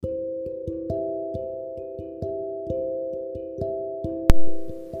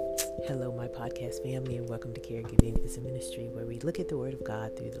Hello, my podcast family, and welcome to Caregiving is a Ministry where we look at the Word of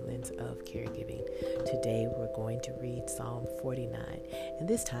God through the lens of caregiving. Today, we're going to read Psalm 49, and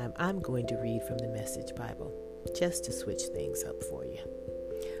this time I'm going to read from the Message Bible, just to switch things up for you.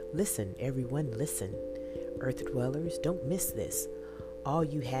 Listen, everyone, listen. Earth dwellers, don't miss this. All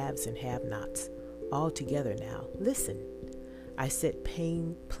you haves and have-nots, all together now, listen. I set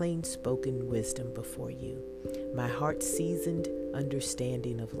plain-spoken wisdom before you, my heart-seasoned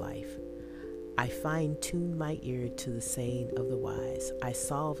understanding of life. I fine-tune my ear to the saying of the wise. I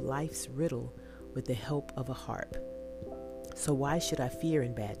solve life's riddle with the help of a harp. So why should I fear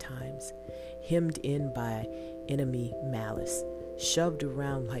in bad times, hemmed in by enemy malice, shoved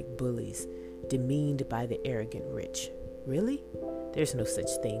around like bullies, demeaned by the arrogant rich? Really? There's no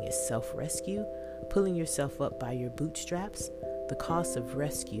such thing as self-rescue, pulling yourself up by your bootstraps. The cost of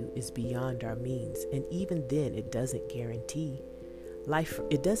rescue is beyond our means, and even then it doesn't guarantee life.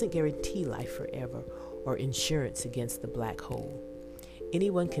 It doesn't guarantee life forever or insurance against the black hole.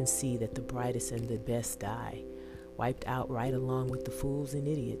 Anyone can see that the brightest and the best die, wiped out right along with the fools and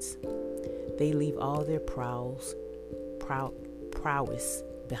idiots. They leave all their prowess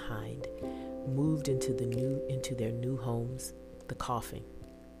behind, moved into their new homes, the coffin,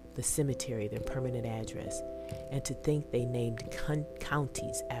 the cemetery, their permanent address, and to think they named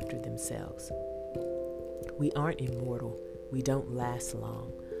counties after themselves. We aren't immortal. We don't last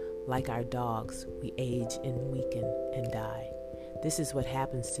long. Like our dogs, we age and weaken and die. This is what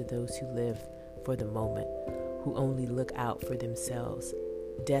happens to those who live for the moment, who only look out for themselves.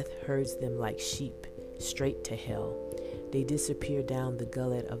 Death herds them like sheep straight to hell. They disappear down the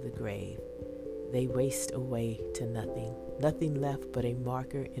gullet of the grave. They waste away to nothing. Nothing left but a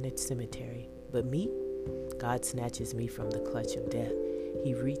marker in its cemetery. But me? God snatches me from the clutch of death.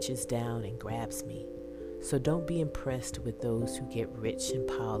 He reaches down and grabs me. So don't be impressed with those who get rich and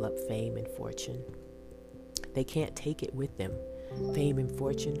pile up fame and fortune. They can't take it with them. Fame and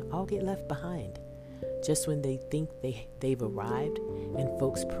fortune all get left behind. Just when they think they've arrived and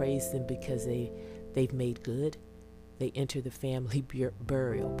folks praise them because they've made good, they enter the family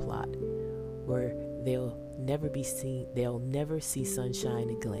burial plot where they'll never see sunshine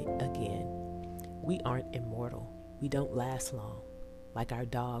again. We aren't immortal. We don't last long. Like our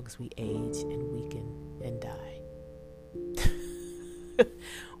dogs, we age and weaken and die.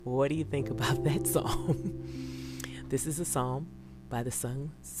 What do you think about that psalm? This is a psalm by the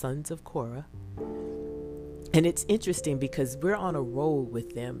sons of Korah. And it's interesting because we're on a roll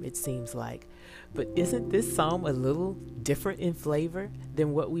with them, it seems like. But isn't this psalm a little different in flavor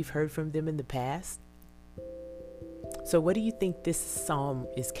than what we've heard from them in the past? So what do you think this psalm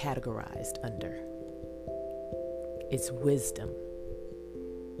is categorized under? It's wisdom.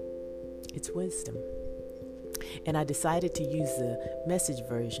 It's wisdom. And I decided to use the Message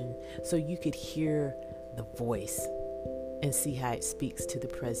version so you could hear the voice and see how it speaks to the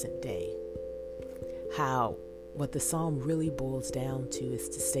present day. How what the psalm really boils down to is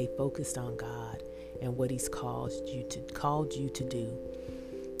to stay focused on God and what He's called you to do,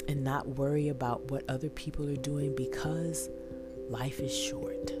 and not worry about what other people are doing, because life is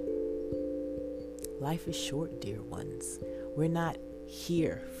short. Life is short, dear ones. We're not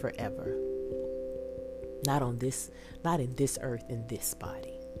here forever. Not in this earth, in this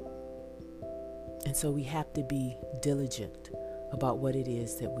body. And so we have to be diligent about what it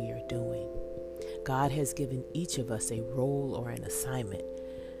is that we are doing. God has given each of us a role or an assignment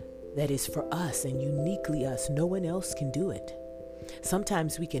that is for us and uniquely us. No one else can do it.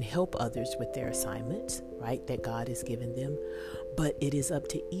 Sometimes we can help others with their assignments, right, that God has given them. But it is up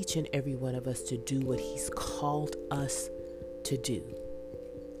to each and every one of us to do what He's called us to do,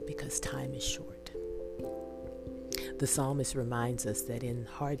 because time is short. The psalmist reminds us that in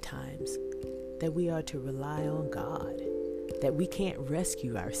hard times that we are to rely on God, that we can't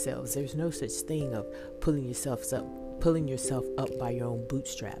rescue ourselves. There's no such thing of pulling yourself up by your own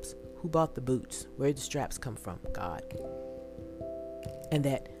bootstraps. Who bought the boots? Where did the straps come from? God. And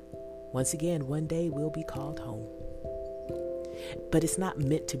that once again, one day we'll be called home. But it's not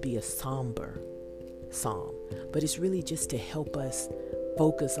meant to be a somber psalm, but it's really just to help us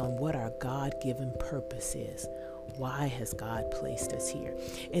focus on what our God-given purpose is. Why has God placed us here?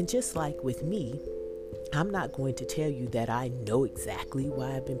 And just like with me, I'm not going to tell you that I know exactly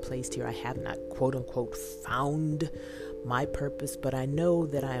why I've been placed here. I have not, quote unquote, found my purpose, but I know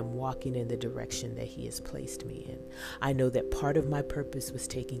that I am walking in the direction that He has placed me in. I know that part of my purpose was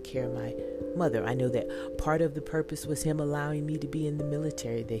taking care of mother. I know that part of the purpose was him allowing me to be in the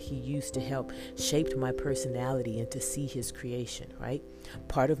military that he used to help shape my personality and to see his creation, right?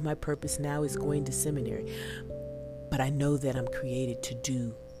 Part of my purpose now is going to seminary. But I know that I'm created to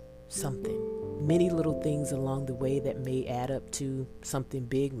do something. Many little things along the way that may add up to something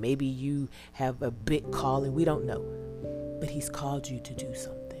big. Maybe you have a big calling. We don't know. But he's called you to do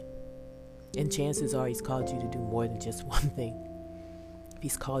something. And chances are he's called you to do more than just one thing.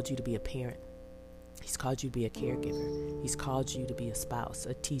 He's called you to be a parent. He's called you to be a caregiver. He's called you to be a spouse,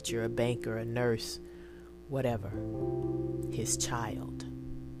 a teacher, a banker, a nurse, whatever. His child.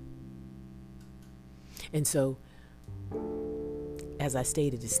 And so, as I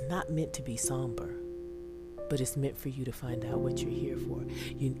stated, it's not meant to be somber, but it's meant for you to find out what you're here for.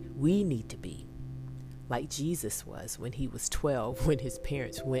 We need to be like Jesus was when he was 12, when his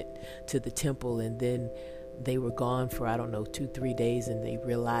parents went to the temple and then they were gone for, 2-3 days, and they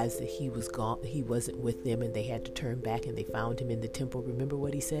realized that he was gone. He wasn't with them, and they had to turn back, and they found him in the temple. Remember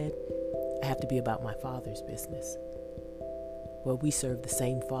what he said? I have to be about my Father's business. Well, we serve the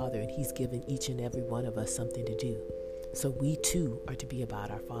same Father, and he's given each and every one of us something to do. So we too are to be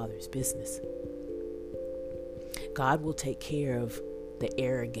about our Father's business. God will take care of the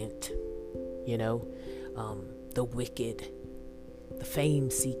arrogant, the wicked, the fame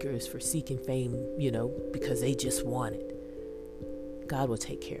seekers for seeking fame, because they just want it. God will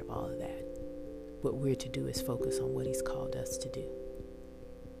take care of all of that. What we're to do is focus on what he's called us to do.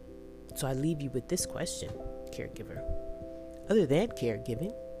 So I leave you with this question, caregiver. Other than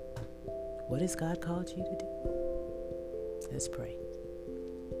caregiving, what has God called you to do? Let's pray.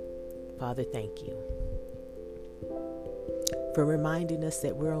 Father, thank you for reminding us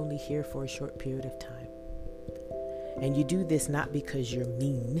that we're only here for a short period of time. And you do this not because you're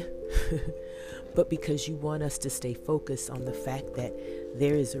mean, but because you want us to stay focused on the fact that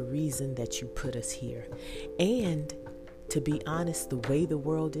there is a reason that you put us here. And to be honest, the way the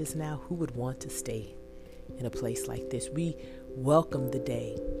world is now, who would want to stay in a place like this? We welcome the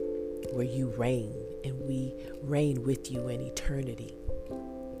day where you reign, and we reign with you in eternity,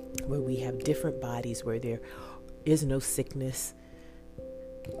 where we have different bodies, where there is no sickness,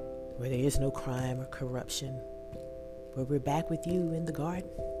 where there is no crime or corruption, where we're back with you in the garden.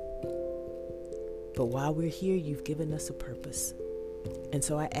 But while we're here, you've given us a purpose. And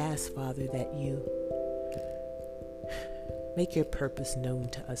so I ask, Father, that you make your purpose known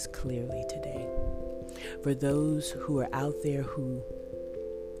to us clearly today. For those who are out there who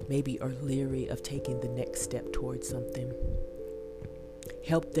maybe are leery of taking the next step towards something,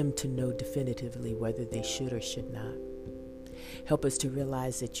 help them to know definitively whether they should or should not. Help us to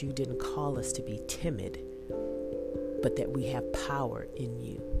realize that you didn't call us to be timid, but that we have power in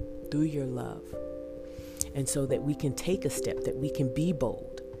you through your love. And so that we can take a step, that we can be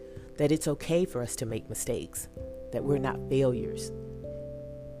bold, that it's okay for us to make mistakes, that we're not failures.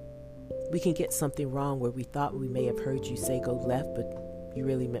 We can get something wrong where we thought we may have heard you say go left, but you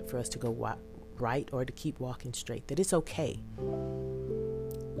really meant for us to go right or to keep walking straight, that it's okay.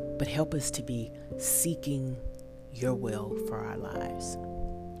 But help us to be seeking your will for our lives.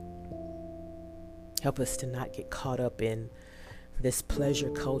 Help us to not get caught up in this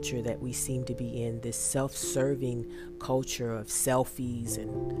pleasure culture that we seem to be in, this self-serving culture of selfies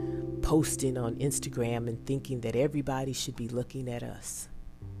and posting on Instagram and thinking that everybody should be looking at us.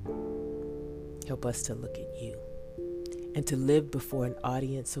 Help us to look at you and to live before an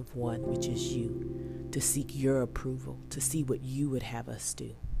audience of one, which is you, to seek your approval, to see what you would have us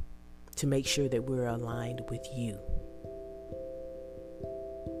do, to make sure that we're aligned with you.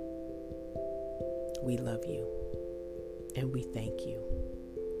 We love you, and we thank you,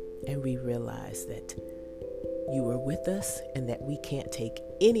 and we realize that you are with us and that we can't take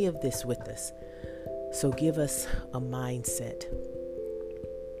any of this with us. So give us a mindset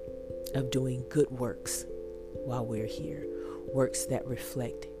of doing good works while we're here, works that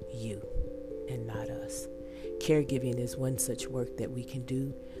reflect you and not us. Caregiving is one such work that we can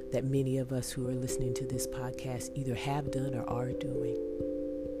do, that many of us who are listening to this podcast either have done or are doing.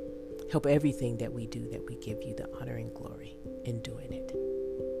 Help everything that we do, that we give you the honor and glory in doing it.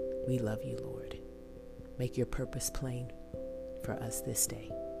 We love you, Lord. Make your purpose plain for us this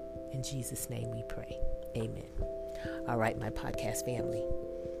day. In Jesus' name we pray. Amen. All right, my podcast family,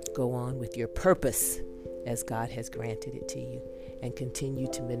 go on with your purpose as God has granted it to you, and continue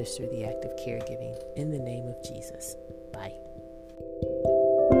to minister the act of caregiving in the name of Jesus. Bye.